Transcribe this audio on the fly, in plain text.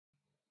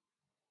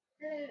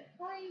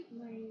Hi,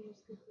 my name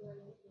is Kapoor.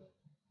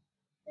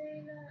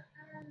 Taylor,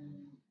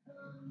 and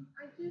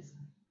I just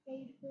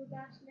paid for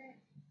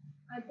Dashnex.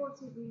 I bought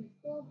it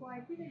before, but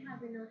I didn't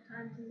have enough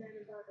time to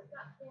learn about the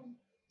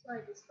platform, so I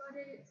just got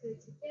it. So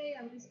today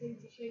I'm just going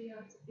to show you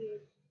how to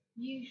build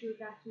usual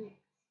Dashnex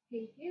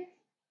pages.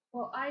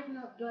 But I've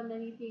not done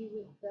anything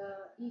with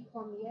the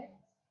ecom yet,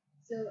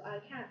 so I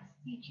can't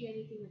teach you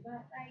anything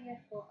about that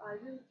yet. But I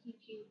will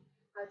teach you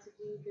how to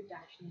do the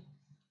Dashnex.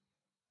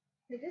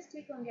 So just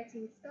click on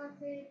getting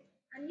started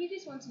and you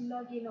just want to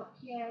log in up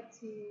here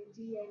to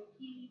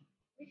DNP,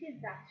 which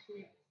is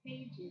Dashnex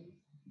pages.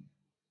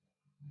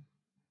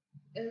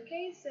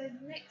 Okay, so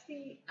the next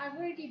thing, I've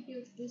already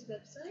built this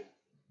website.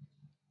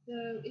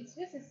 So it's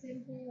just a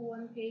simple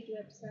one-page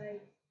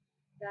website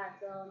that,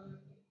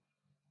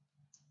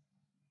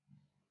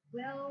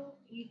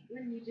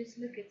 when you just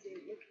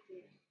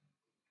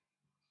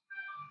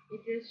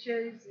it just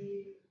shows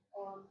you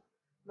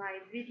my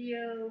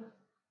video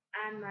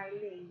and my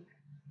link,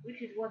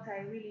 which is what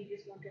I really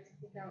just wanted to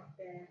put out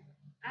there.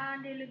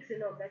 And it looks a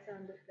lot better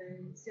on the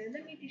phone. So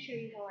let me just show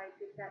you how I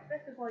did that.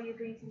 First of all, you're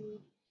going to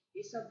need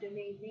your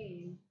subdomain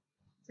name.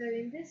 So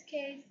in this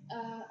case,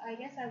 I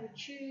guess I would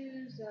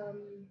choose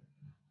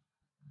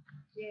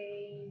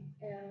J,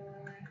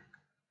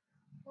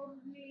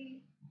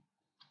 probably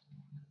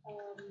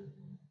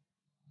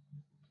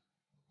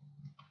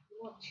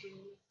what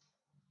choose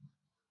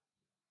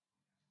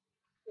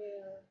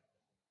the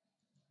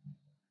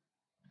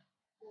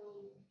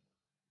um,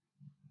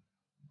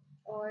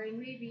 or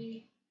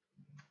maybe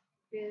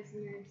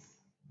business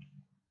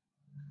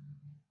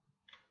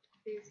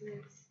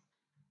business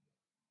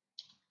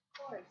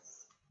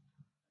course.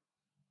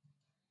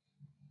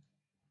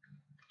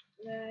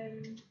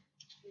 Learn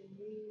the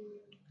new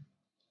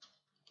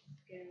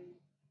skill.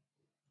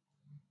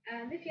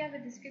 And if you have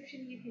a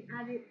description, you can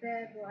add it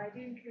there, but I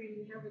don't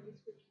currently have a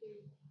description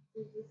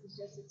because this is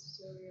just a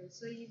tutorial.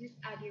 So you just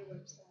add your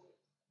website.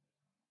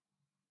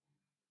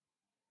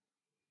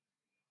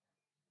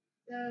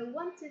 So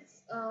once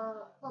it's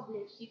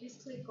published, you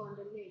just click on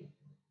the link.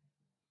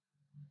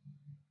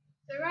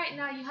 So right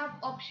now you have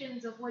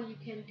options of what you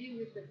can do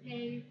with the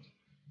page,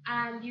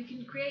 and you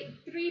can create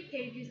 3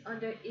 pages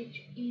under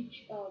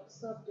each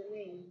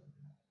subdomain.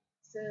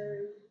 So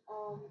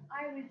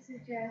I would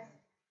suggest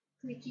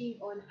clicking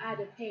on add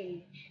a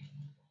page.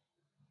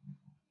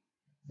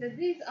 So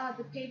these are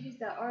the pages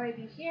that are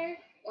already here,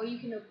 or you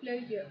can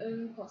upload your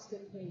own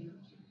custom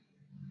page.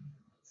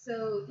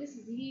 So this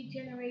is lead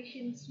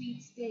generation,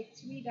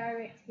 sweepstakes,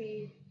 redirect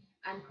page,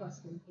 and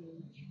custom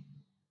page.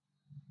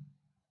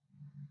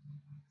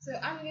 So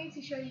I'm going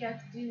to show you how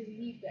to do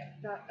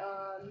the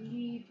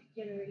lead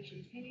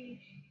generation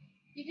page.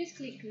 You just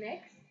click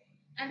next,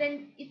 and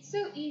then it's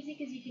so easy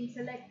because you can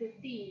select the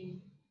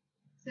theme.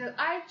 So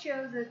I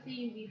chose a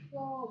theme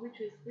before, which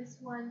was this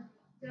one.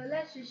 So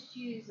let's just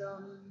choose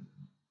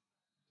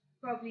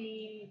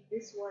probably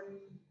this one,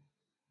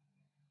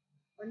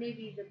 or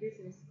maybe the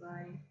business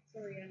guy.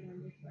 Sorry, I'm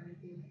on this one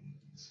again.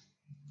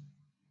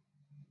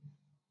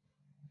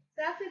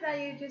 So after that,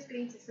 you're just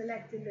going to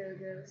select a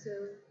logo. So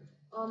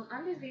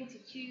I'm just going to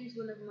choose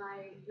one of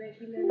my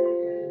regular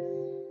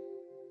logos.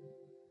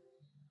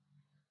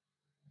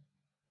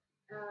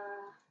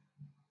 Uh,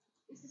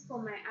 this is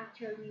for my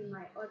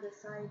other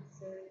site,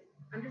 so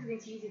I'm just going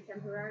to use it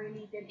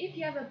temporarily. Then if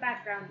you have a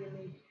background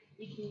image,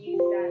 you can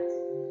use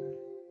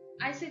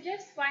that. I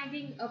suggest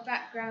finding a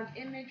background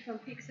image from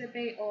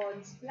Pixabay or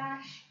on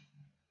Splash.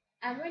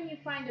 And when you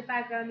find a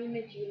background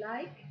image you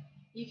like,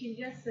 you can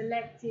just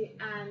select it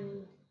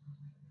and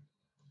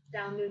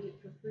download it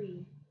for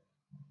free.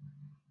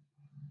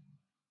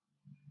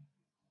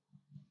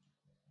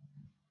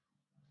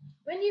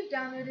 When you've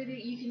downloaded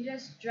it, you can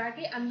just drag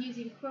it. I'm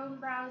using Chrome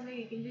browser.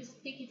 You can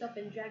just pick it up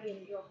and drag it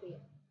and drop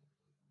it.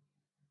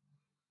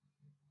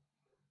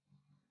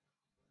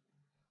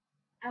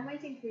 I'm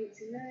waiting for it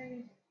to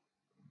load.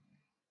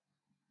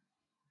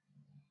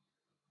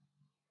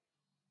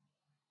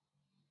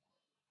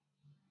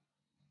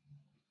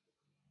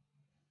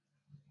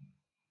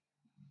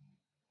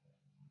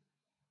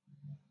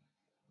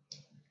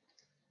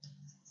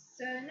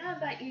 So now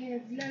that it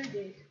has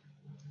loaded,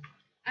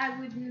 I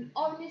would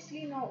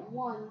honestly not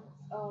want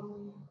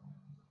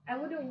I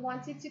wouldn't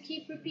want it to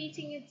keep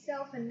repeating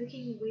itself and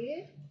looking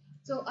weird.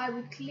 So I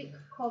would click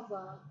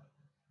cover,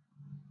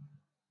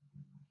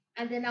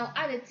 and then I'll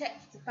add a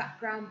text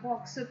background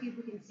box so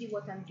people can see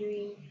what I'm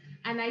doing.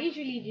 And I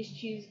usually just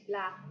choose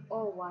black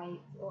or white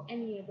or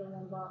any other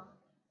one, but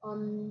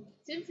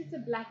since it's a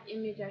black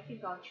image, I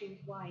think I'll choose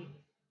white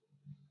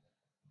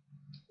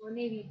or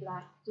maybe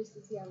black just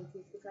to see how it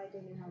is because I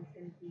don't know how it's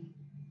gonna be.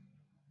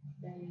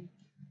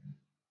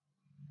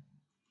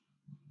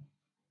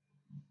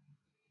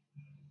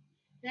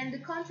 Then the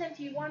content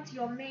you want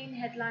your main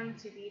headline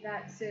to be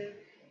that. So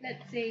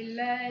let's say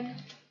learn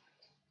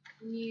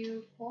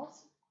new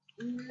course,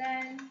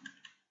 learn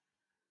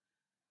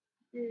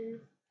this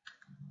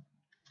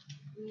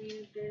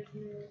new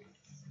business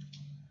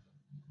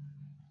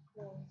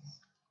course.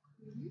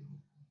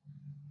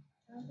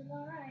 Sounds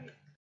about right.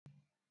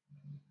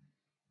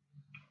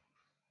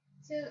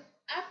 So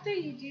after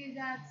you do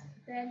that,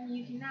 then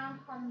you can now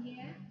come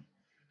here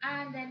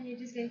and then you're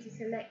just going to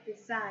select the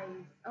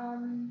size.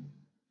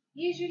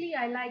 Usually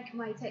I like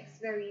my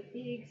text very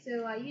big,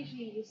 so I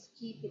usually just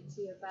keep it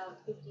to about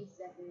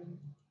 57.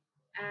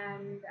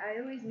 And I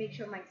always make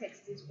sure my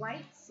text is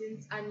white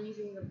since I'm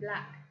using a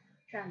black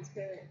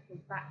transparent for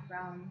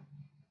background.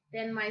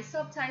 Then my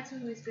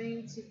subtitle is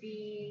going to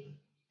be,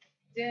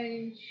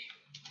 don't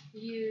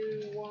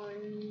you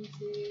want to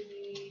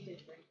be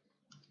different?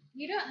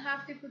 You don't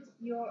have to put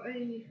your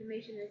own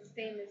information the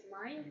same as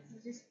mine. This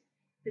is just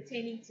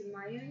pertaining to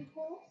my own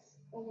course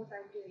or what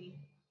I'm doing.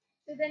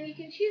 So then you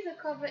can choose a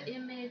cover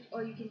image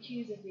or you can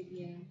choose a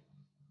video.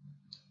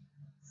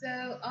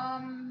 So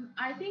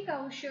I think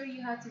I will show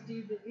you how to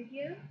do the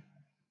video.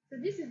 So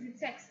this is the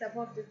text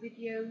above the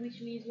video, which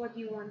means what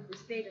do you want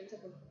displayed on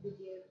top of the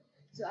video.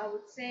 So I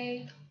would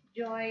say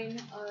join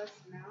us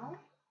now,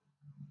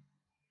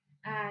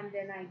 and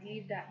then I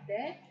leave that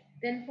there.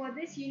 Then for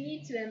this you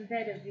need to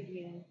embed a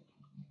video.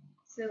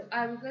 So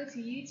I will go to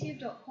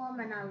youtube.com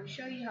and I will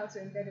show you how to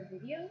embed a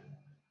video.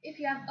 If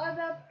you have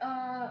other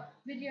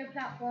video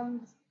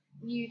platforms,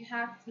 you'd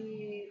have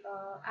to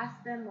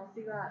ask them or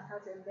figure out how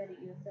to embed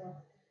it yourself.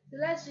 So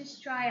let's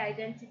just try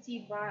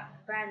identity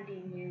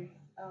branding with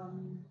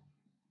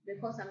the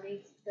course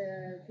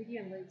the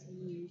video I'm going to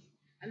use.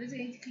 I'm just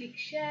going to click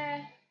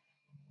share,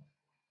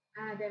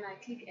 and then I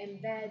click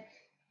embed,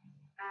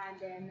 and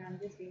then I'm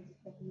just going to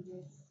copy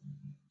this,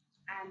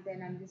 and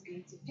then I'm just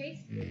going to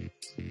paste it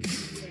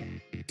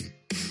here.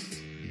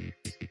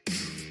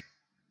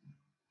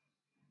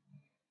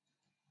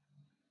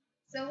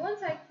 So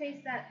once I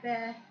paste that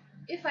there,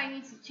 if I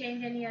need to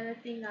change any other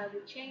thing, I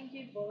would change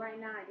it, but right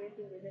now I don't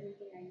think there's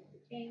anything I need to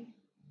change.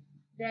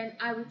 Then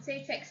I would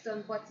say text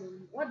on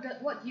button. What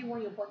do you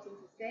want your button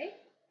to say?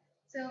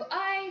 So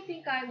I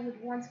think I would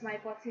want my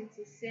button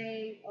to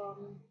say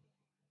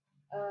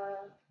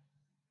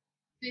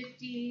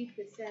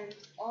 50%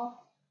 off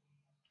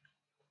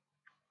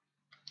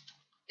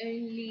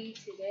only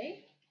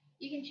today.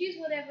 You can choose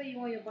whatever you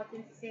want your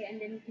button to say,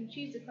 and then you can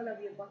choose the color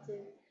of your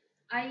button.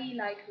 I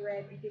like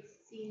red because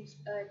it seems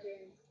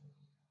urgent.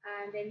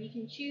 And then you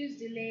can choose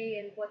delay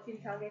and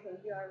button target or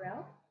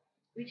URL,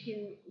 which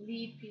can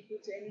lead people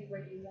to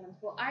anywhere you want.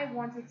 But I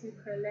wanted to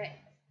collect,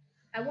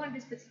 I want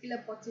this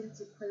particular button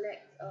to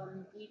collect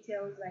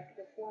details like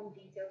the form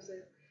details. So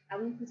I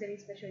won't put any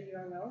special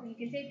URL.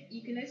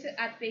 You can also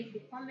add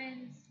Facebook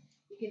comments.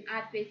 You can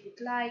add Facebook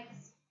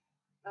likes.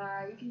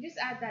 You can just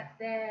add that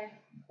there,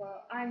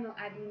 but I'm not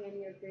adding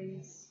any of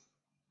those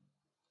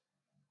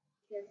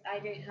because I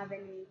don't have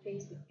any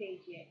Facebook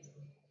page yet.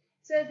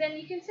 So then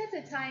you can set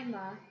a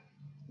timer,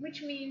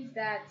 which means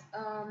that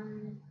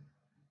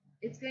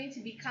it's going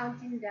to be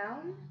counting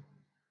down,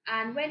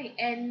 and when it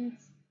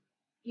ends,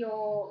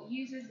 your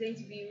user is going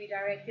to be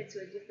redirected to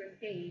a different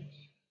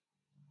page.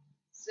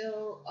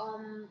 So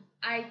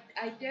I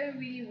don't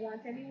really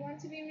want anyone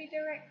to be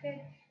redirected,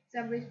 so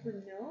I'm going to put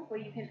no,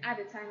 but you can add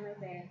a timer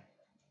there.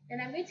 Then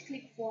I'm going to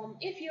click form.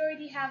 If you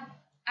already have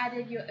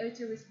added your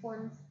auto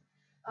response,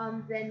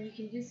 then you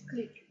can just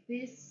click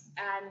this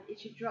and it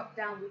should drop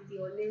down with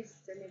your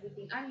list and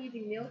everything. I'm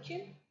using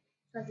MailChimp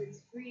because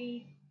it's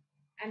free,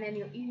 and then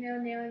your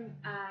email name,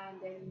 and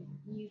then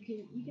you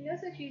can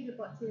also choose a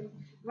button,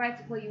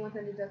 write what you want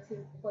on the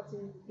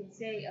button. You can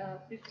say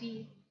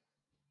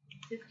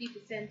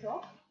 50%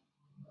 off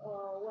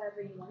or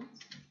whatever you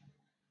want,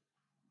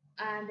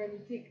 and then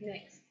you click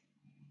next.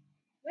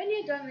 When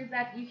you're done with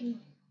that, you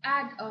can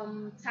add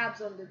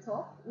tabs on the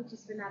top, which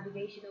is for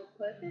navigational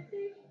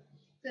purposes.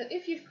 So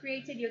if you've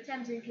created your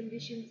terms and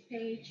conditions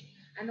page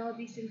and all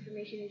this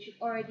information, it should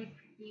already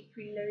be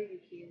preloaded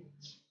here.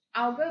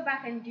 I'll go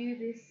back and do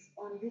this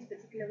on this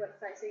particular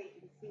website so you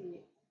can see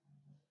it.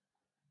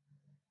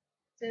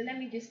 So let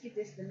me just skip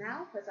this for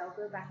now because I'll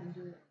go back and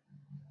do it.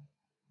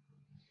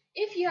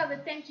 If you have a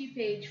thank you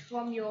page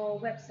from your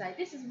website,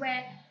 this is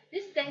where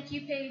this thank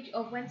you page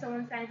of when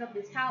someone signs up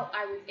is how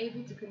I was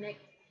able to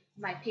connect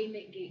my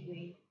payment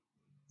gateway.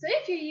 So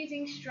if you're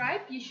using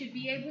Stripe, you should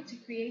be able to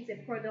create a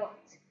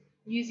product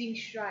using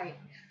Stripe,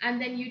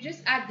 and then you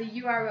just add the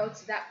URL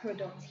to that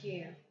product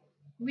here,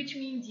 which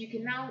means you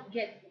can now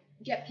get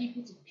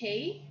people to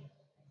pay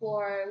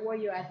for what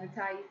you're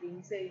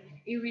advertising. So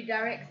it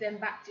redirects them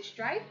back to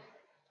Stripe,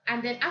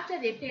 and then after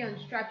they pay on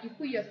Stripe, you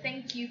put your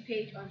thank you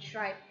page on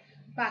Stripe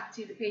back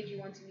to the page you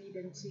want to lead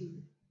them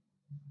to.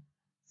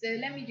 So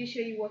let me just show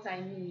you what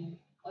I mean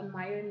on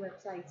my own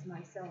website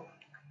myself.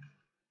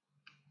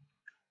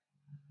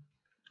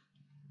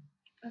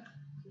 Oh,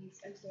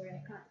 please, I'm sorry,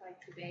 I can't type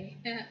today.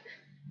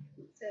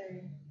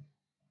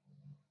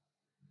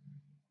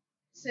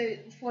 So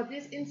for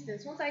this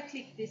instance, once I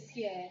click this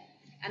here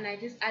and I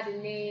just add a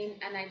name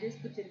and I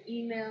just put an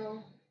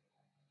email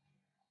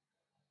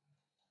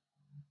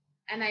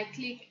and I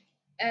click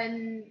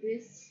and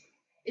this,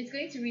 it's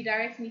going to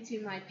redirect me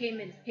to my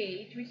payment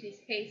page, which is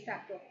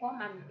paystack.com.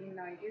 I'm in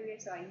Nigeria,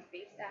 so I use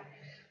Paystack.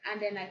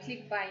 And then I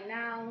click buy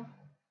now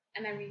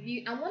and I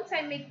review. And once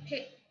I make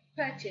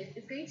purchase,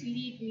 it's going to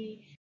lead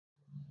me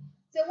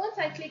So once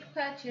I click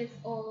purchase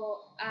or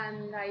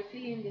and I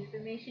fill in the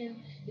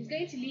information, it's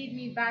going to lead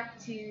me back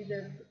to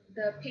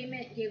the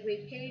payment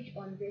gateway page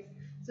on this.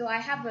 So I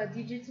have a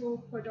digital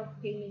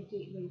product payment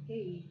gateway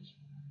page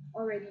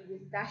already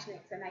with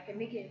Dashnex, and I can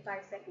make it in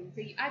 5 seconds.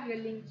 So you add your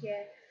link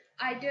here.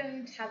 I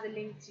don't have a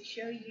link to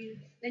show you.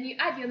 Then you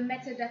add your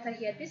metadata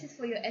here. This is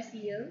for your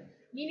SEO,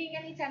 meaning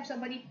anytime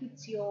somebody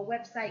puts your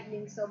website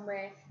link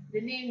somewhere, the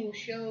name will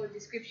show,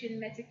 description,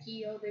 meta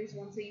key, all those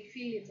ones. So you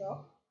fill it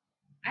up.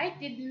 I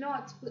did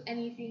not put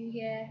anything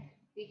here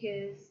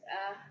because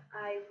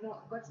I've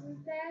not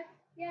gotten there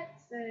yet.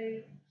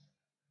 So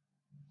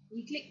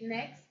you click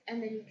next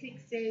and then you click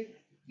save.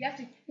 You have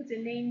to put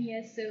a name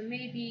here. So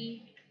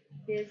maybe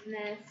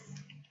business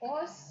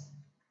course,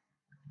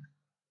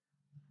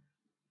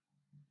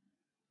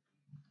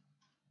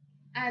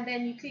 and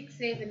then you click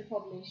save and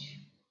publish.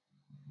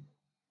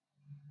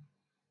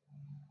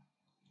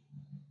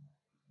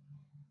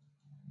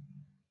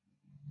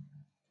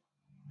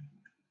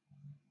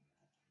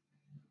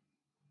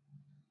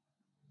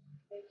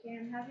 Okay,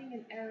 I'm having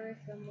an error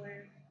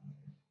somewhere.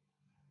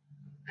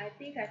 I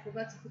think I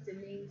forgot to put a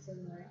name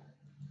somewhere.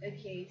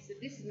 Okay, so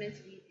this is meant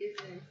to be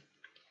business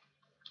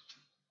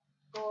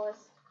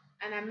course,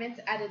 and I'm meant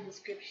to add a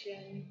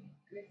description.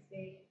 Let's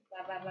say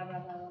blah blah blah blah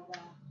blah blah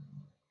blah.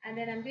 And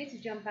then I'm going to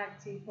jump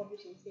back to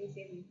publish and say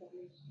save and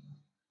publish.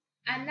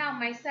 And now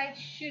my site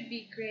should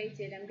be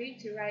created. I'm going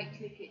to right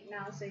click it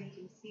now so you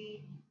can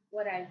see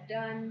what I've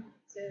done.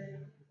 So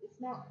it's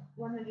not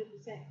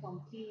 100%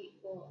 complete,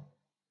 but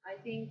I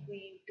think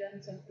we've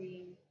done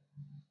something.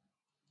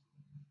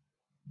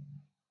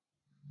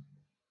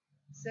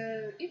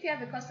 So if you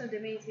have a custom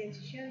domain, it's going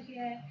to show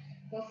here.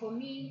 But for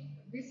me,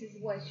 this is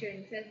what's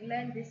showing. It says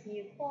learn this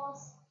new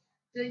course.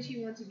 Don't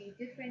you want to be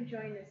different?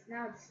 Join us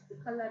now. This is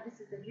the color. This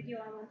is the video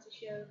I want to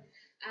show.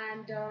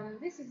 And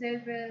this is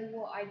over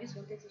what I just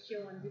wanted to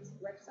show on this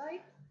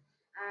website.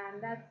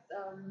 And that's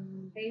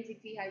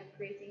basically how you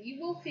create it.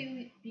 You will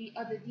fill the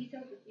other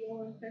details with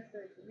your own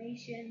personal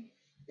information.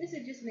 This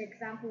is just an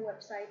example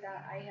website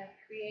that I have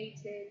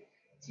created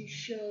to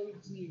show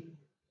you.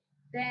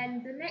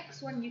 Then the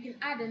next one, you can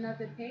add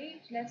another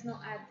page. Let's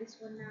not add this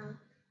one now.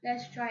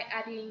 Let's try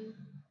adding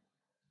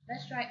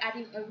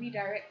a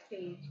redirect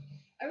page.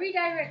 A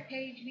redirect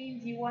page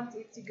means you want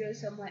it to go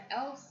somewhere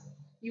else.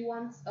 You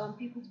want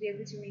people to be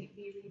able to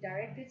be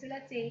redirected. So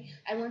let's say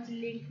I want to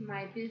link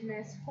my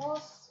business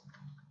course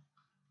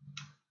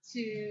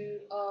to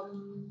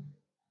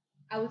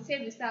I would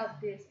say without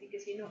this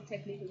because you're not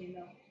technical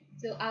enough.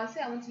 So I'll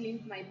say I want to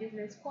link my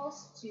business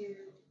course to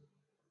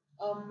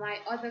my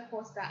other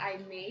course that I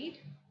made.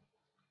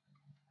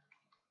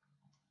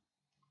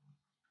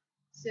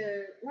 So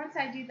once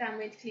I do that, I'm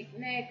going to click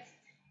next.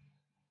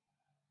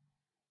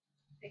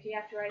 Okay, you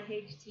have to write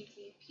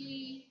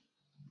https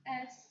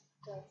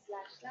dot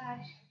slash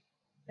slash.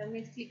 So I'm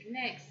going to click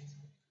next,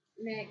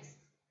 next,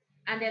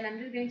 and then I'm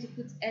just going to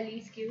put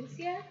LE skills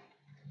here,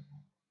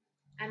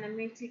 and I'm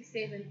going to click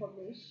save and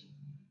publish.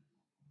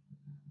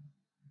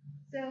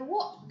 So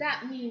what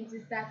that means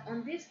is that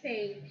on this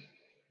page,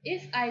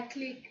 if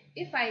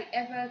I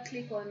ever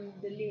click on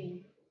the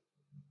link,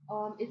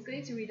 it's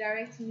going to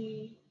redirect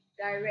me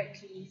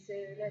directly. So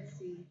let's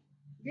see.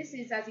 This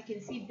is, as you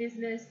can see,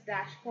 business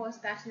dash course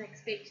dash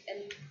next page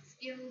LE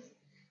skills.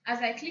 As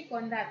I click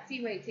on that,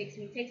 see where it takes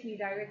me. It takes me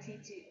directly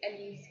to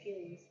LE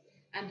skills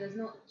and does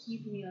not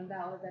keep me on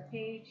that other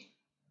page.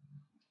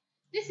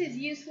 This is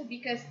useful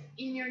because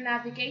in your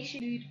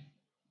navigation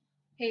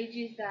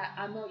pages that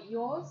are not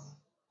yours,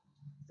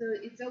 so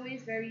it's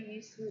always very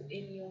useful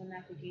in your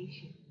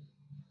navigation.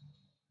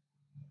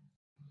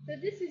 So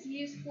this is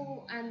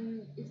useful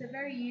and it's a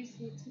very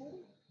useful tool.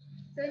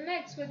 So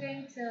next we're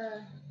going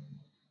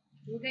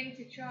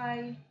to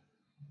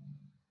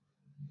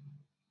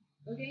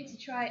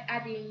try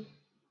adding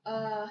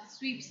a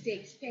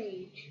sweepstakes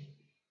page.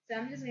 So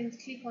I'm just going to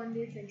click on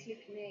this and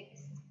click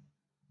next.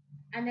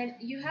 And then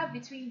you have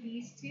between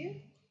these two,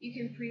 you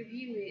can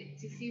preview it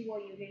to see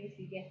what you're going to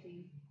be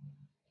getting.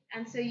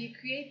 And so you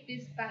create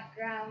this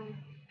background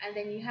and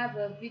then you have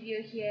a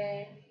video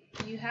here,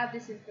 you have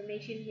this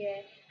information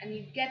here, and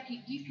you give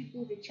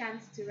people the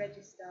chance to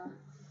register.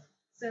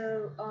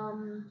 So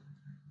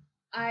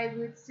I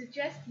would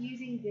suggest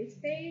using this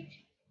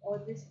page or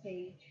this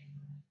page.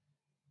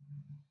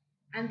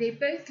 And they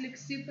both look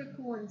super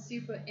cool and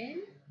super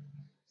in.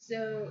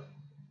 So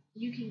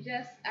you can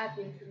just add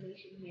the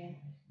information here.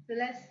 So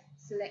let's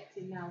select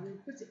it now.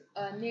 We'll put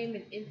a name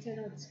and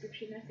internal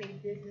description. Let's say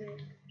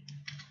business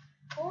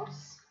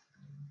course.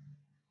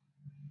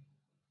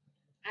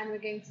 And we're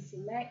going to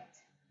select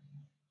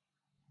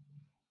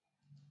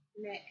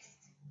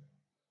next.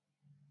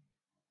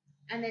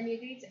 And then you're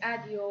going to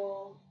add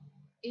your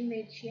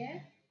image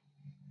here.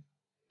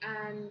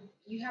 And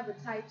you have a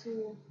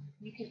title.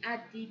 You can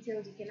add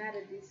details. You can add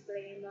a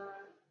disclaimer.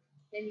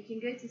 Then you can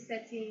go to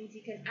settings.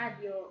 You can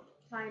add your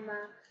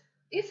timer.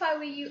 If I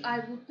were you, I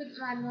would put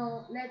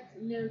manual. Let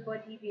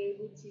nobody be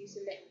able to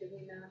select the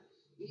winner.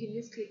 You can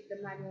just click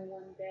the manual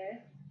one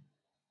there.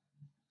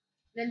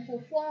 Then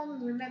for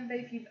form, remember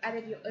if you've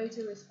added your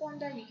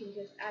autoresponder, you can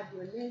just add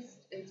your list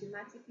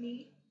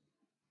automatically.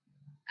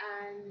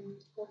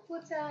 And for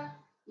footer,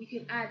 you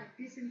can add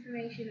this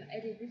information,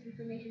 edit this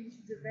information. This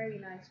is a very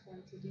nice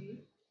one to do.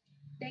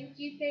 Thank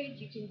you page,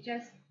 you can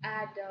just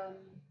add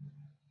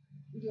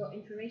your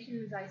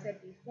information as I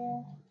said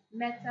before.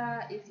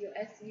 Meta is your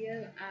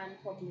SEO and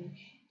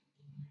publish.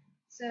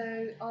 So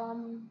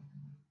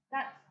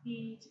that's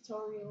the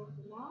tutorial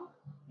for now.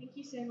 Thank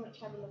you so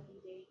much. Have a lovely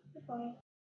day. Goodbye.